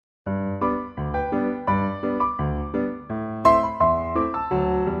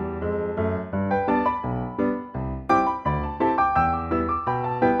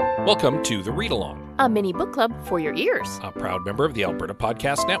Welcome to The Read Along, a mini book club for your ears. a proud member of the Alberta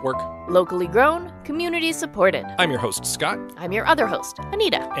Podcast Network. Locally grown, community supported. I'm your host, Scott. I'm your other host,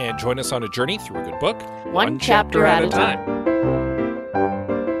 Anita. And join us on a journey through a good book, One chapter at a time.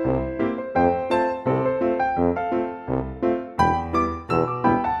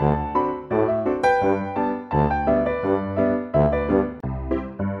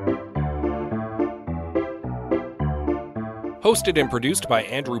 Hosted and produced by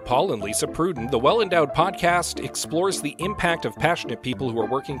Andrew Paul and Lisa Pruden, the Well Endowed Podcast explores the impact of passionate people who are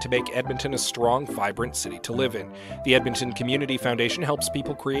working to make Edmonton a strong, vibrant city to live in. The Edmonton Community Foundation helps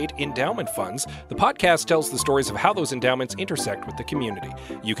people create endowment funds. The podcast tells the stories of how those endowments intersect with the community.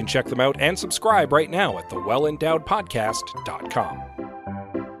 You can check them out and subscribe right now at thewellendowedpodcast.com.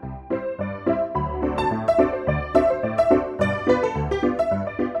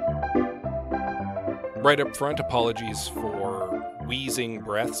 Right up front, apologies for wheezing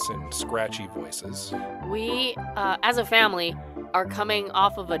breaths and scratchy voices. We, as a family, are coming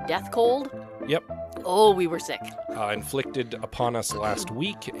off of a death cold. Yep. Oh, we were sick. Inflicted upon us last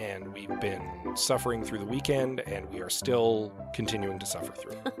week, and we've been suffering through the weekend, and we are still continuing to suffer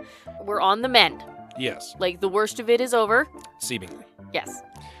through. We're on the mend. Yes. Like, the worst of it is over. Seemingly. Yes.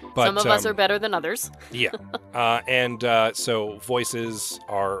 But, some of us are better than others. Yeah. So voices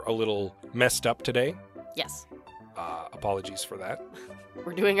are a little messed up today. Yes. Apologies for that.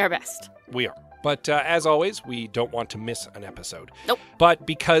 We're doing our best. We are. But as always, we don't want to miss an episode. Nope. But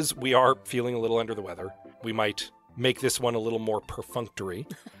because we are feeling a little under the weather, we might make this one a little more perfunctory.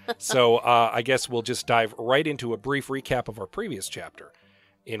 So I guess we'll just dive right into a brief recap of our previous chapter,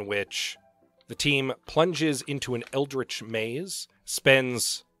 in which the team plunges into an eldritch maze,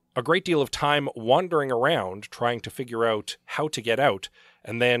 spends a great deal of time wandering around trying to figure out how to get out,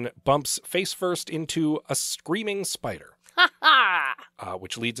 and then bumps face first into a screaming spider. Ha ha!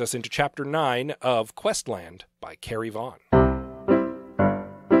 Which leads us into Chapter 9 of Questland by Carrie Vaughn.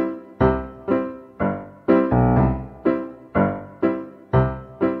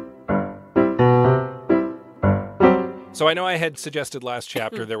 So I know I had suggested last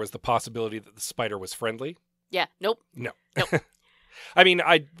chapter there was the possibility that the spider was friendly. Yeah, nope. No. Nope. I mean,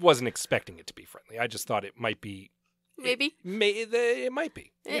 I wasn't expecting it to be friendly. I just thought it might be. Maybe. It might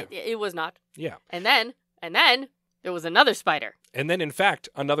be. Yeah. It was not. Yeah. And then there was another spider. And then, in fact,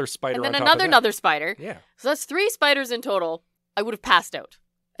 another spider And then on top of that. another spider. Yeah. So that's 3 spiders in total. I would have passed out.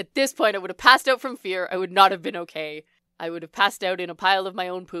 At this point, I would have passed out from fear. I would not have been okay. I would have passed out in a pile of my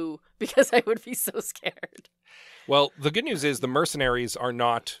own poo because I would be so scared. Well, the good news is the mercenaries are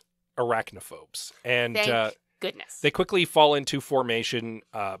not arachnophobes. And Thank goodness. they quickly fall into formation,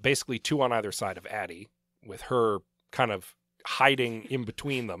 basically 2 on either side of Addie, with her kind of hiding in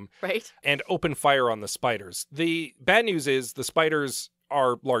between them, Right? and open fire on the spiders. The bad news is the spiders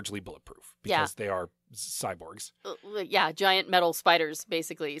are largely bulletproof because they are cyborgs. Yeah, giant metal spiders,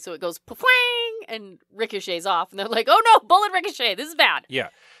 basically. So it goes pwang and ricochets off. And they're like, oh no, bullet ricochet. This is bad. Yeah.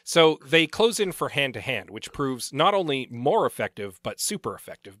 So they close in for hand-to-hand, which proves not only more effective, but super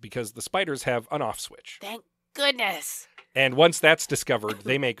effective because the spiders have an off switch. Thank goodness. And once that's discovered,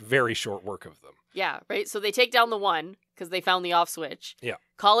 they make very short work of them. Yeah, right? So they take down the one because they found the off switch. Yeah.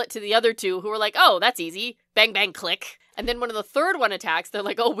 Call it to the other 2 who are like, oh, that's easy. Bang, bang, click. And then when the third one attacks, they're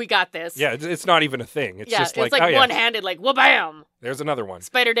like, oh, we got this. Yeah, it's not even a thing. It's just like, it's like oh, yeah, one-handed, like, wha-bam! there's another one.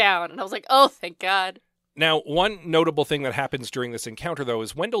 Spider down. And I was like, oh, thank God. Now, one notable thing that happens during this encounter, though,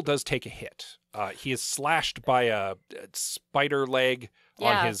 is Wendell does take a hit. He is slashed by a spider leg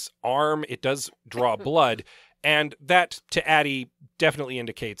on his arm. It does draw blood. And that, to Addie, definitely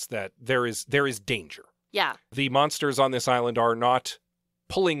indicates that there is danger. Yeah. The monsters on this island are not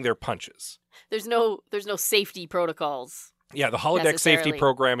pulling their punches. There's no safety protocols. Yeah, the holodeck safety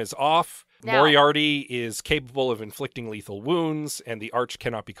program is off. Now, Moriarty is capable of inflicting lethal wounds, and the arch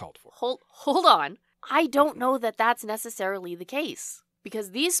cannot be called for. Hold on. I don't know that that's necessarily the case.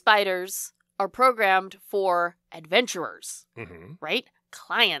 Because these spiders are programmed for adventurers, right?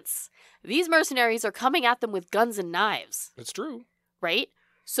 Clients. These mercenaries are coming at them with guns and knives. It's true. Right?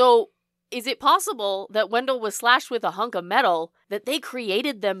 So, is it possible that Wendell was slashed with a hunk of metal that they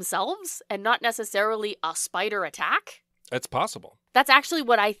created themselves and not necessarily a spider attack? It's possible. That's actually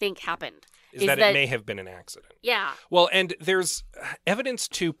what I think happened. Is that it may have been an accident. Yeah. Well, and there's evidence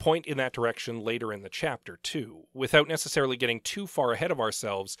to point in that direction later in the chapter, too. Without necessarily getting too far ahead of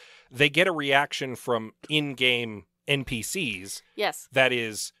ourselves, they get a reaction from in-game NPCs that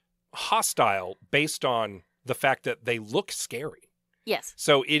is hostile based on the fact that they look scary. Yes.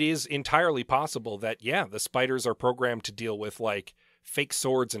 So it is entirely possible that, the spiders are programmed to deal with, like, fake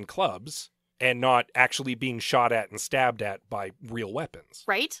swords and clubs, and not actually being shot at and stabbed at by real weapons.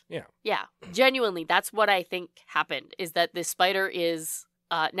 Right? Yeah. Yeah. Genuinely, that's what I think happened, is that this spider is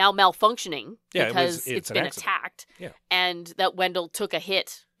now malfunctioning because it's been attacked. Yeah. And that Wendell took a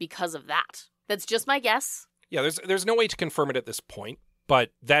hit because of that. That's just my guess. Yeah, there's no way to confirm it at this point,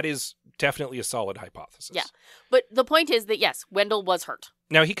 but that is definitely a solid hypothesis. Yeah. But the point is that, yes, Wendell was hurt.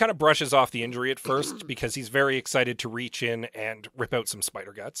 Now, he kind of brushes off the injury at first because he's very excited to reach in and rip out some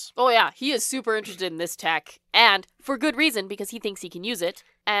spider guts. Oh, yeah. He is super interested in this tech, and for good reason, because he thinks he can use it,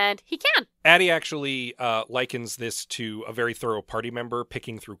 and he can. Addie actually likens this to a very thorough party member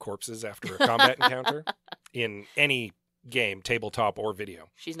picking through corpses after a combat encounter in any game, tabletop or video.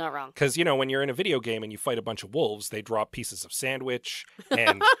 She's not wrong. Because, when you're in a video game and you fight a bunch of wolves, they drop pieces of sandwich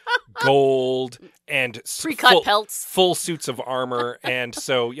and gold and pre-cut pelts, full suits of armor. And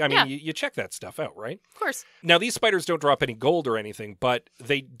so, you check that stuff out, right? Of course. Now, these spiders don't drop any gold or anything, but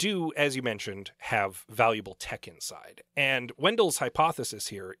they do, as you mentioned, have valuable tech inside. And Wendell's hypothesis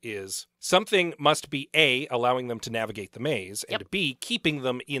here is something must be A, allowing them to navigate the maze, and B, keeping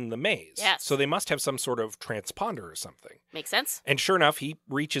them in the maze. Yes. So they must have some sort of transponder or something. Makes sense. And sure enough, he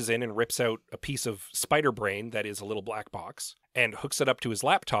reaches in and rips out a piece of spider brain that is a little black box and hooks it up to his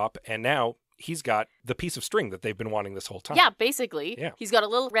laptop, and now he's got the piece of string that they've been wanting this whole time. Yeah, basically. Yeah. He's got a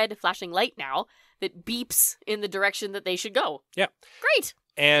little red flashing light now that beeps in the direction that they should go. Yeah. Great.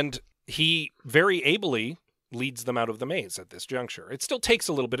 And he very ably leads them out of the maze at this juncture. It still takes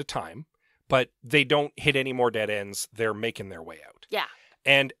a little bit of time, but they don't hit any more dead ends. They're making their way out. Yeah.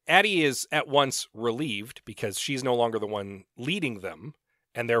 And Addie is at once relieved because she's no longer the one leading them,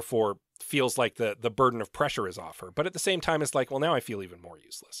 and therefore feels like the burden of pressure is off her. But at the same time, it's like, well, now I feel even more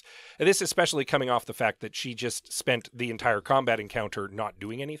useless. And this especially coming off the fact that she just spent the entire combat encounter not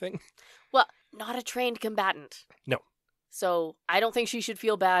doing anything. Well, not a trained combatant. No. So I don't think she should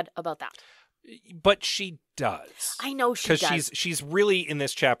feel bad about that. But she does. I know she does. Because she's really, in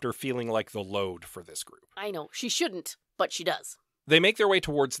this chapter, feeling like the load for this group. I know. She shouldn't, but she does. They make their way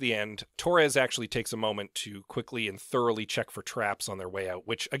towards the end. Torres actually takes a moment to quickly and thoroughly check for traps on their way out,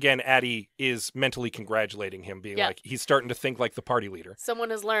 which, again, Addie is mentally congratulating him, being like, he's starting to think like the party leader.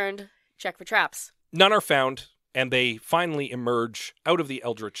 Someone has learned, check for traps. None are found, and they finally emerge out of the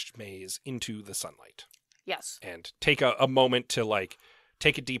Eldritch maze into the sunlight. Yes. And take a moment to,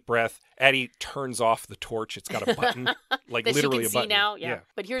 take a deep breath. Addie turns off the torch. It's got a button, like that literally she can a see button. Now, yeah.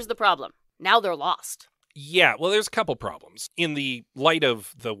 But here's the problem. Now they're lost. Yeah, well, there's a couple problems. In the light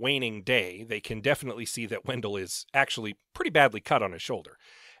of the waning day, they can definitely see that Wendell is actually pretty badly cut on his shoulder.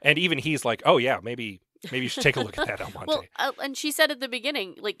 And even he's like, oh, yeah, maybe you should take a look at that, Almonte. Well, and she said at the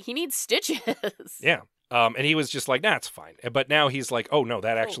beginning, he needs stitches. Yeah. And he was just like, nah, it's fine. But now he's like, oh, no,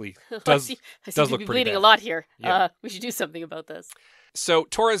 that actually does look pretty bleeding bad. A lot here. Yeah. We should do something about this. So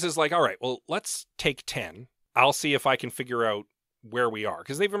Torres is like, all right, well, let's take 10. I'll see if I can figure out where we are.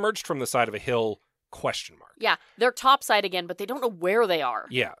 Because they've emerged from the side of a hill, ? Yeah, they're topside again, but they don't know where they are.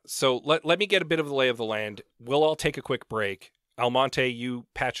 Yeah, so let me get a bit of the lay of the land. We'll all take a quick break. Almonte, you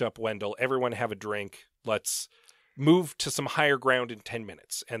patch up Wendell. Everyone have a drink. Let's move to some higher ground in 10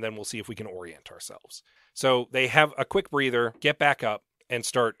 minutes, and then we'll see if we can orient ourselves. So they have a quick breather, get back up, and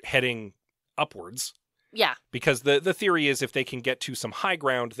start heading upwards. Yeah. Because the theory is if they can get to some high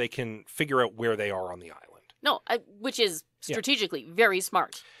ground, they can figure out where they are on the island. No, which is strategically very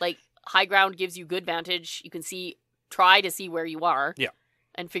smart. High ground gives you good vantage. You can try to see where you are. Yeah.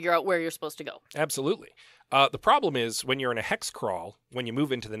 And figure out where you're supposed to go. Absolutely. The problem is when you're in a hex crawl, when you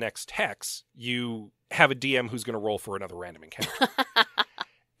move into the next hex, you have a DM who's going to roll for another random encounter.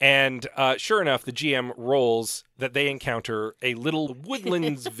 And sure enough, the GM rolls that they encounter a little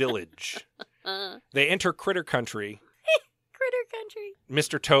woodlands village. They enter Critter Country. Critter Country.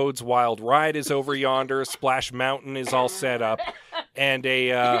 Mr. Toad's Wild Ride is over yonder. Splash Mountain is all set up. And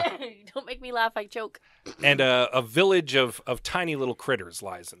Don't make me laugh, I choke. And a village of tiny little critters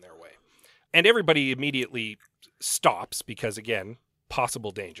lies in their way. And everybody immediately stops because, again,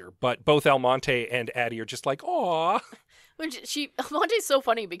 possible danger. But both Almonte and Addie are just like, aw. Almonte's so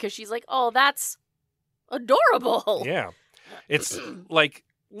funny because she's like, oh, that's adorable. Yeah. It's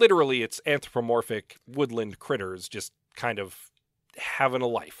literally it's anthropomorphic woodland critters just kind of having a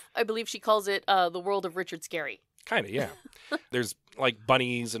life. I believe she calls it the world of Richard Scarry. Kind of, yeah. There's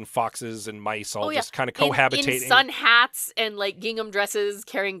bunnies and foxes and mice all just kind of cohabitating. In sun hats and gingham dresses,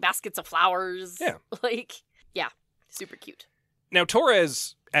 carrying baskets of flowers. Yeah. Yeah, super cute. Now,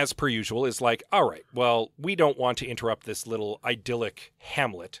 Torres, as per usual, is like, all right, well, we don't want to interrupt this little idyllic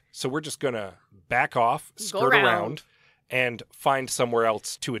hamlet, so we're just going to back off, skirt around, and find somewhere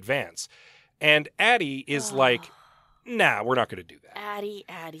else to advance. And Addie is like, nah, we're not going to do that. Addie.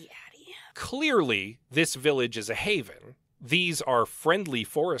 Clearly, this village is a haven. These are friendly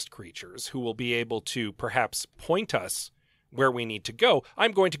forest creatures who will be able to perhaps point us where we need to go.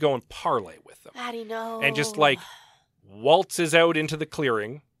 I'm going to go and parley with them. Addie, no. And just waltzes out into the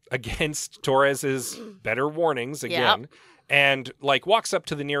clearing against Torres's better warnings again. Yep. And walks up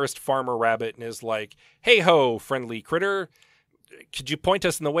to the nearest farmer rabbit and is like, "Hey ho, friendly critter, could you point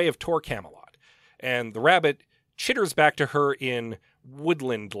us in the way of Tor Camelot?" And the rabbit chitters back to her in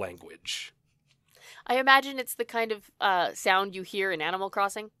woodland language. I imagine it's the kind of sound you hear in Animal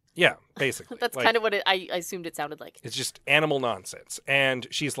Crossing. Yeah, basically. That's kind of what I assumed it sounded like. It's just animal nonsense. And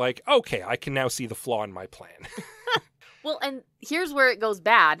she's like, "Okay, I can now see the flaw in my plan." Well, and here's where it goes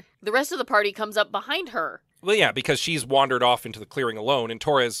bad. The rest of the party comes up behind her. Well, yeah, because she's wandered off into the clearing alone, and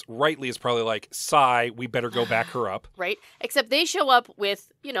Torres rightly is probably like, "Sigh, we better go back her up." Right? Except they show up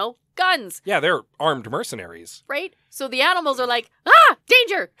with, guns. Yeah, they're armed mercenaries. Right? So the animals are like, "Ah,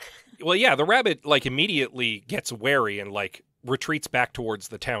 danger!" Well, yeah, the rabbit, immediately gets wary and, retreats back towards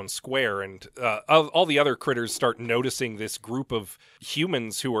the town square, and all the other critters start noticing this group of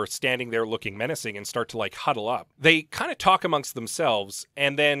humans who are standing there looking menacing and start to, huddle up. They kind of talk amongst themselves,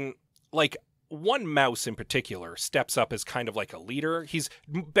 and then, one mouse in particular steps up as kind of like a leader. He's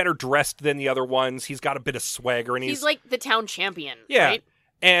better dressed than the other ones. He's got a bit of swagger, and he's like the town champion, yeah. Right?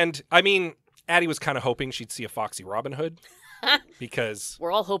 And, I mean, Addie was kind of hoping she'd see a Foxy Robin Hood, because...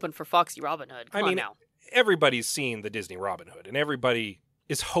 We're all hoping for Foxy Robin Hood. Come on now. Everybody's seen the Disney Robin Hood, and everybody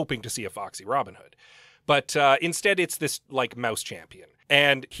is hoping to see a Foxy Robin Hood. But instead, it's this, mouse champion.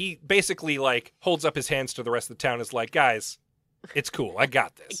 And he basically, holds up his hands to the rest of the town and is like, "Guys, it's cool. I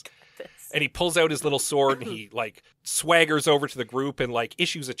got this." And he pulls out his little sword, and he, swaggers over to the group and,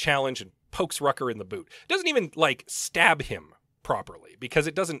 issues a challenge and pokes Rucker in the boot. Doesn't even, stab him properly, because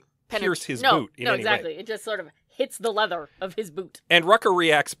it doesn't pierce his boot in any way. No, exactly. It just sort of hits the leather of his boot. And Rucker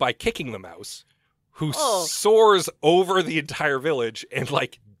reacts by kicking the mouse, who soars over the entire village and,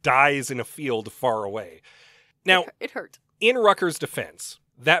 dies in a field far away. Now, it hurt. In Rucker's defense,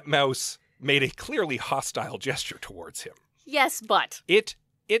 that mouse made a clearly hostile gesture towards him. Yes, but. It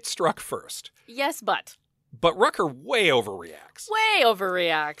struck first. Yes, but. But Rucker way overreacts.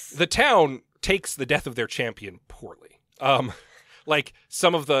 The town takes the death of their champion poorly.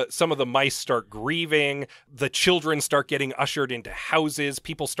 Some of the mice start grieving. The children start getting ushered into houses.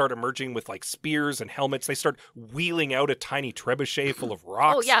 People start emerging with spears and helmets. They start wheeling out a tiny trebuchet full of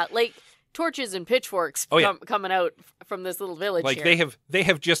rocks. Oh yeah, torches and pitchforks coming out from this little village. Here. They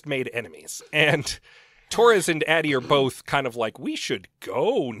have just made enemies, and Torres and Addie are both kind of we should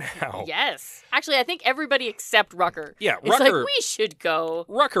go now. Yes. Actually, I think everybody except Rucker. Yeah, Rucker. We should go.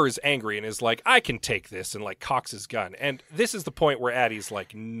 Rucker is angry and is like, "I can take this," and cocks his gun. And this is the point where Addie's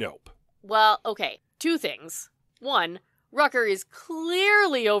like, "Nope." Well, okay. Two things. One, Rucker is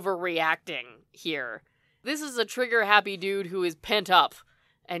clearly overreacting here. This is a trigger-happy dude who is pent up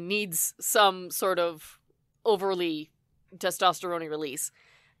and needs some sort of overly testosterone release.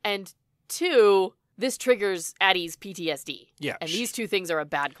 And two, this triggers Addie's PTSD. Yeah. And these two things are a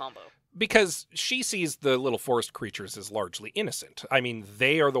bad combo. Because she sees the little forest creatures as largely innocent. I mean,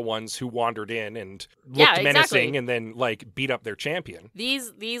 they are the ones who wandered in and looked menacing and then, beat up their champion.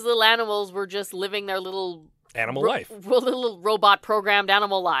 These little animals were just living their little... animal life. Little robot-programmed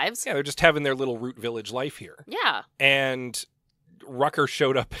animal lives. Yeah, they're just having their little root village life here. Yeah. And Rucker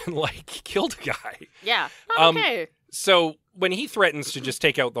showed up and, killed a guy. Yeah. Not okay. So when he threatens to just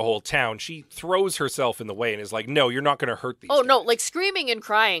take out the whole town, she throws herself in the way and is like, "No, you're not going to hurt these guys." No, screaming and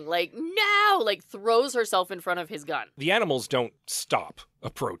crying, "No!" Throws herself in front of his gun. The animals don't stop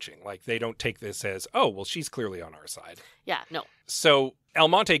approaching. They don't take this as, "Oh, well, she's clearly on our side." Yeah, no. So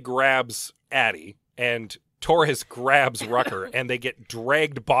Almonte grabs Addie, and Torres grabs Rucker, and they get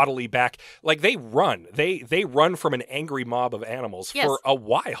dragged bodily back. They run. They run from an angry mob of animals for a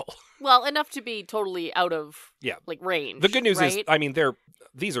while. Well, enough to be totally out of range. The good news right? is, I mean,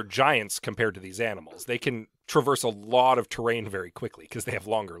 these are giants compared to these animals. They can traverse a lot of terrain very quickly because they have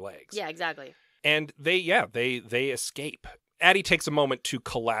longer legs. Yeah, exactly. And they escape. Addie takes a moment to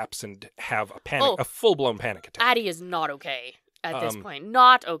collapse and have a full-blown panic attack. Addie is not okay at this point.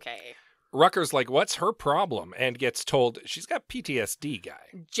 Not okay. Rucker's like, "What's her problem?" And gets told she's got PTSD,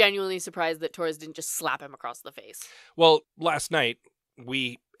 guy. Genuinely surprised that Torres didn't just slap him across the face. Well, last night,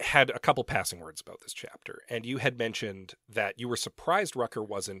 we had a couple passing words about this chapter, and you had mentioned that you were surprised Rucker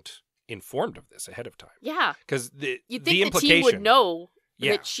wasn't informed of this ahead of time. Yeah. Because you'd think the team would know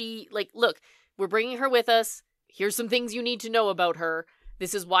that she, look, we're bringing her with us. Here's some things you need to know about her.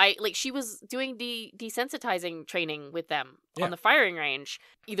 This is why, she was doing desensitizing training with them on the firing range.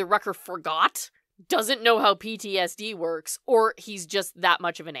 Either Rucker forgot doesn't know how PTSD works, or he's just that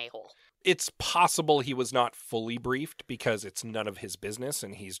much of an a-hole. It's possible he was not fully briefed because it's none of his business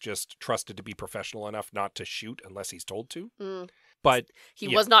and he's just trusted to be professional enough not to shoot unless he's told to. But he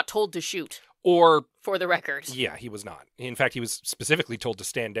was not told to shoot. Or, for the record. Yeah, he was not. In fact, he was specifically told to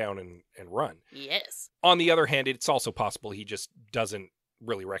stand down and run. Yes. On the other hand, it's also possible he just doesn't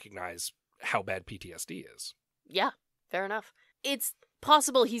really recognize how bad PTSD is. Yeah, fair enough. It's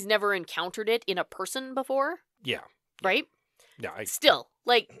possible he's never encountered it in a person before. Yeah. Right? Yeah. Still,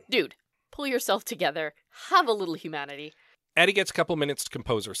 like, dude, pull yourself together. Have a little humanity. Addie gets a couple minutes to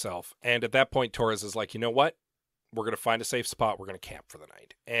compose herself, and at that point, Torres is like, you know what? We're going to find a safe spot. We're going to camp for the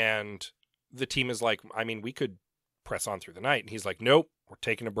night. And the team is like, I mean, we could press on through the night. And he's like, nope, we're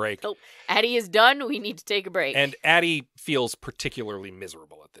taking a break. Nope. Addie is done. We need to take a break. And Addie feels particularly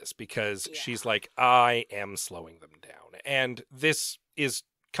miserable at this because she's like, I am slowing them down. And this is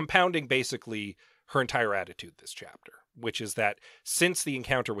compounding basically her entire attitude this chapter, which is that since the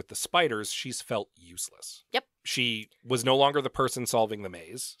encounter with the spiders, she's felt useless. Yep. She was no longer the person solving the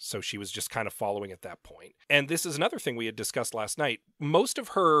maze, so she was just kind of following at that point. And this is another thing we had discussed last night. Most of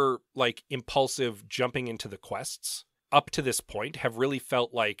her, like, impulsive jumping into the quests up to this point have really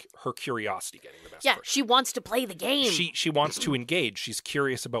felt like her curiosity getting the best of her. She wants to play the game. She wants to engage. She's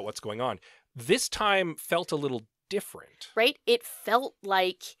curious about what's going on. This time felt a little different. Right? It felt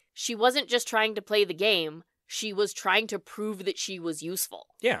like she wasn't just trying to play the game. She was trying to prove that she was useful.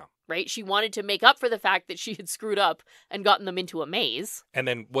 Yeah. Right? She wanted to make up for the fact that she had screwed up and gotten them into a maze. And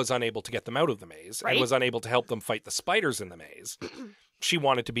then was unable to get them out of the maze. Right? And was unable to help them fight the spiders in the maze. She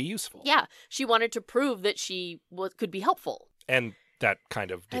wanted to be useful. Yeah. She wanted to prove that she could be helpful. And that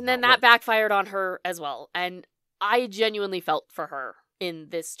kind of did And then not that work. backfired on her as well. And I genuinely felt for her in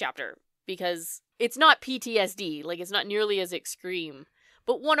this chapter. Because it's not PTSD. Like, it's not nearly as extreme.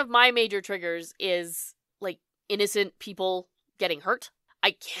 But one of my major triggers is, like, innocent people getting hurt.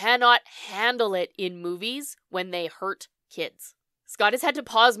 I cannot handle it in movies when they hurt kids. Scott has had to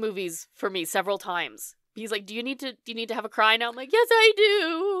pause movies for me several times. He's like, do you need to have a cry now? I'm like, yes, I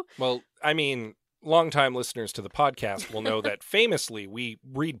do. Well, I mean, longtime listeners to the podcast will know that famously we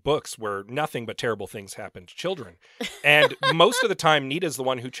read books where nothing but terrible things happen to children. And most of the time, Nita's the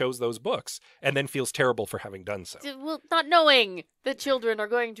one who chose those books and then feels terrible for having done so. Well, not knowing that children are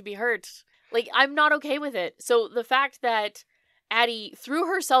going to be hurt. Like, I'm not okay with it. So the fact that Addie threw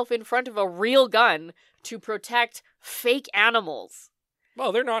herself in front of a real gun to protect fake animals.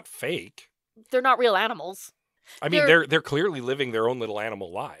 Well, they're not fake. They're not real animals. I mean, they're clearly living their own little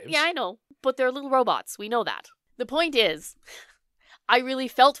animal lives. Yeah, I know. But they're little robots. We know that. The point is, I really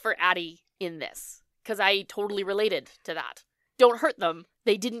felt for Addie in this. Because I totally related to that. Don't hurt them.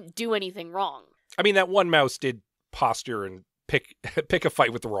 They didn't do anything wrong. I mean, that one mouse did posture and pick a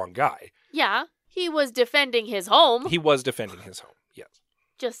fight with the wrong guy. Yeah, he was defending his home. He was defending his home, yes.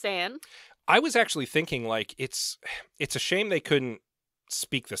 Just saying. I was actually thinking, like, it's a shame they couldn't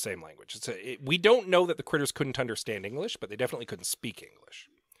speak the same language. We don't know that the critters couldn't understand English, but they definitely couldn't speak English.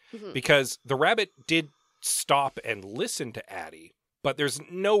 Mm-hmm. Because the rabbit did stop and listen to Addie, but there's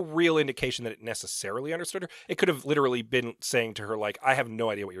no real indication that it necessarily understood her. It could have literally been saying to her, like, I have no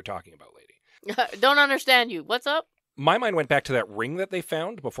idea what you're talking about, lady. Don't understand you. What's up? My mind went back to that ring that they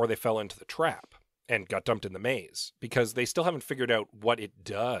found before they fell into the trap and got dumped in the maze, because they still haven't figured out what it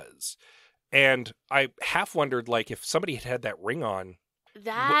does. And I half wondered, like, if somebody had that ring on,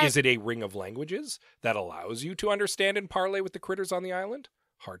 is it a ring of languages that allows you to understand and parlay with the critters on the island?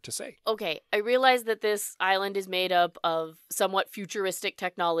 Hard to say. Okay, I realize that this island is made up of somewhat futuristic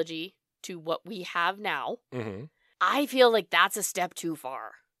technology to what we have now. Mm-hmm. I feel like that's a step too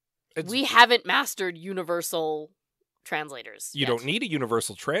far. We haven't mastered universal translators You don't need a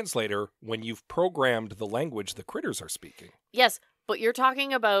universal translator when you've programmed the language the critters are speaking. Yes, but you're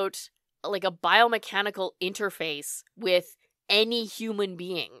talking about like a biomechanical interface with any human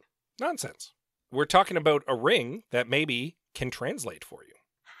being. Nonsense. We're talking about a ring that maybe can translate for you.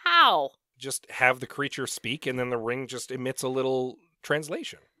 How? Just have the creature speak and then the ring just emits a little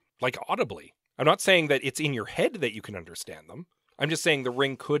translation, like audibly. I'm not saying that it's in your head that you can understand them. I'm just saying the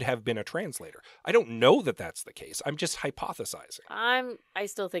ring could have been a translator. I don't know that that's the case. I'm just hypothesizing. I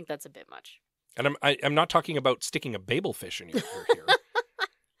still think that's a bit much. And I'm not talking about sticking a babelfish in your ear here.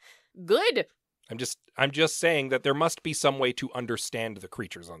 Good. I'm just saying that there must be some way to understand the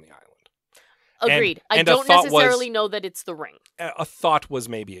creatures on the island. Agreed. I don't necessarily know that it's the ring. A thought was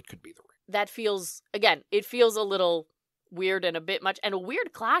maybe it could be the ring. That feels, again, it feels a little weird and a bit much, and a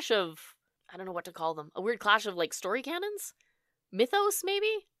weird clash of, I don't know what to call them, a weird clash of like story canons? Mythos,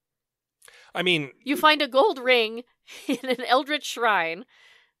 maybe? I mean... You find a gold ring in an eldritch shrine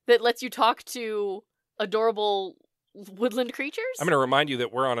that lets you talk to adorable woodland creatures? I'm going to remind you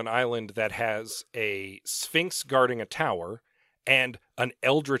that we're on an island that has a sphinx guarding a tower and an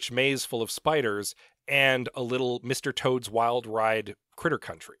eldritch maze full of spiders and a little Mr. Toad's Wild Ride critter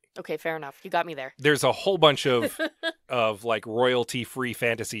country. Okay, fair enough. You got me there. There's a whole bunch of like royalty-free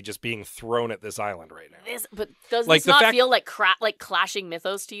fantasy just being thrown at this island right now. But does Like, this the not fact- feel like clashing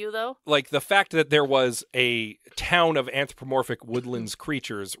mythos to you, though? Like, the fact that there was a town of anthropomorphic woodlands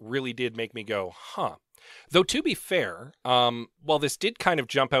creatures really did make me go, huh. Though, to be fair, while this did kind of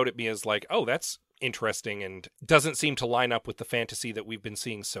jump out at me as like, oh, that's interesting and doesn't seem to line up with the fantasy that we've been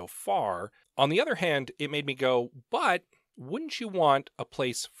seeing so far, on the other hand, it made me go, but wouldn't you want a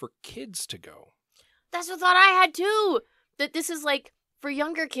place for kids to go? That's the thought I had, too! That this is, like, for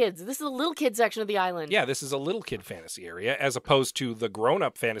younger kids. This is the little kid section of the island. Yeah, this is a little kid fantasy area, as opposed to the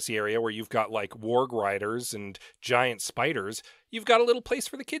grown-up fantasy area where you've got, like, warg riders and giant spiders. You've got a little place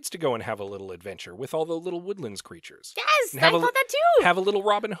for the kids to go and have a little adventure with all the little woodlands creatures. Yes! And I thought that, too! Have a little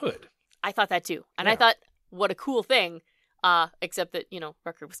Robin Hood. I thought that, too. And Yeah. I thought, what a cool thing. Except that,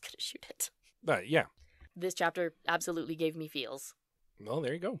 Rucker was going to shoot it. But, yeah. This chapter absolutely gave me feels. Well,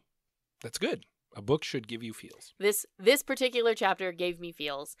 there you go. That's good. A book should give you feels. This particular chapter gave me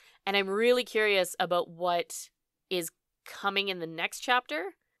feels, and I'm really curious about what is coming in the next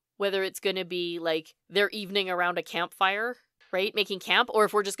chapter, whether it's going to be like their evening around a campfire, right? Making camp, or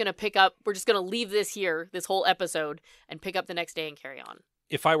if we're just going to leave this here, this whole episode, and pick up the next day and carry on.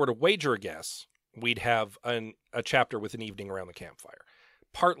 If I were to wager a guess, we'd have a chapter with an evening around the campfire.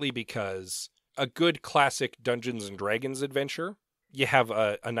 Partly because a good classic Dungeons and Dragons adventure, you have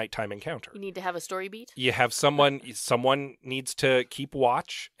a nighttime encounter. You need to have a story beat? You have someone needs to keep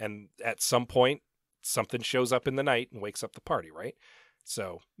watch, and at some point, something shows up in the night and wakes up the party, right?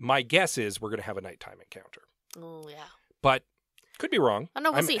 So my guess is we're going to have a nighttime encounter. Oh, yeah. But could be wrong. Oh,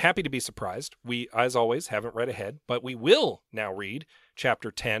 no, we'll I'm see. happy to be surprised. We, as always, haven't read ahead, but we will now read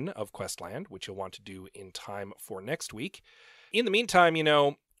Chapter 10 of Questland, which you'll want to do in time for next week. In the meantime,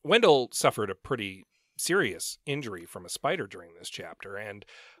 Wendell suffered a pretty serious injury from a spider during this chapter, and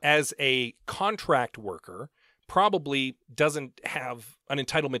as a contract worker, probably doesn't have an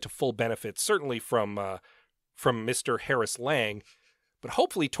entitlement to full benefits, certainly from Mr. Harris Lang, but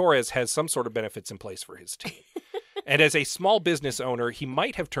hopefully Torres has some sort of benefits in place for his team. And as a small business owner, he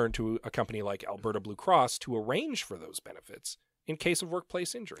might have turned to a company like Alberta Blue Cross to arrange for those benefits in case of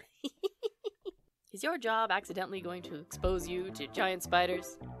workplace injury. Is your job accidentally going to expose you to giant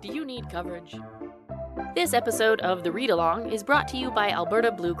spiders? Do you need coverage? This episode of The Read Along is brought to you by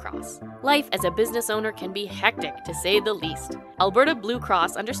Alberta Blue Cross. Life as a business owner can be hectic, to say the least. Alberta Blue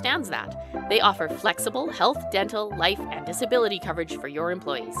Cross understands that. They offer flexible health, dental, life, and disability coverage for your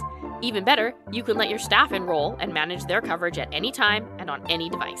employees. Even better, you can let your staff enroll and manage their coverage at any time and on any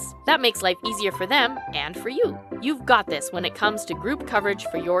device. That makes life easier for them and for you. You've got this when it comes to group coverage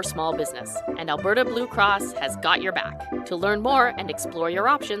for your small business, and Alberta Blue Cross has got your back. To learn more and explore your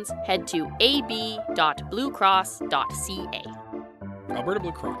options, head to ab.bluecross.ca. Alberta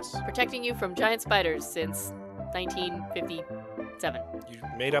Blue Cross. Protecting you from giant spiders since 1957. You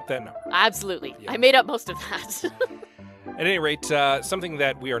made up that number. Absolutely. Yeah. I made up most of that. At any rate, something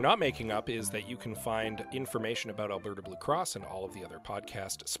that we are not making up is that you can find information about Alberta Blue Cross and all of the other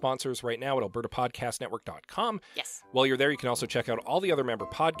podcast sponsors right now at albertapodcastnetwork.com. Yes. While you're there, you can also check out all the other member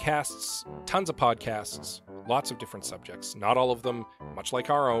podcasts, tons of podcasts, lots of different subjects. Not all of them, much like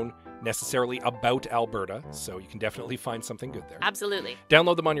our own, necessarily about Alberta, so you can definitely find something good there. Absolutely.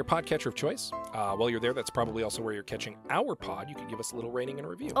 Download them on your podcatcher of choice. While you're there, that's probably also where you're catching our pod. You can give us a little rating and a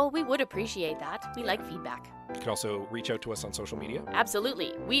review. Oh, we would appreciate that. We like feedback. You can also reach out to us on social media.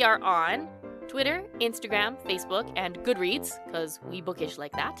 Absolutely. We are on Twitter, Instagram, Facebook, and Goodreads, because we bookish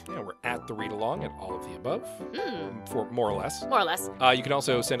like that. Yeah, we're at The Read Along at all of the above, for more or less. More or less. You can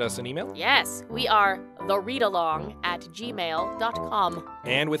also send us an email. Yes, we are thereadalong@gmail.com.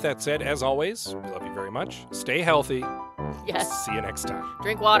 And with that said, as always, we love you very much. Stay healthy. Yes. See you next time.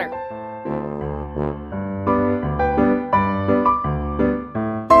 Drink water.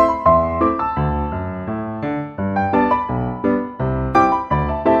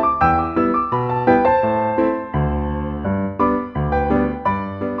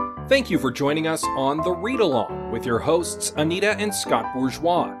 Thank you for joining us on The Read Along with your hosts, Anita and Scott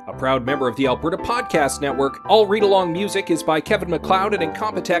Bourgeois, a proud member of the Alberta Podcast Network. All Read Along music is by Kevin MacLeod at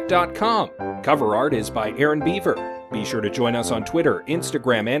Incompetech.com. Cover art is by Aaron Beaver. Be sure to join us on Twitter,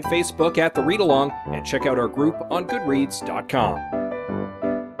 Instagram, and Facebook at The Read Along, and check out our group on Goodreads.com.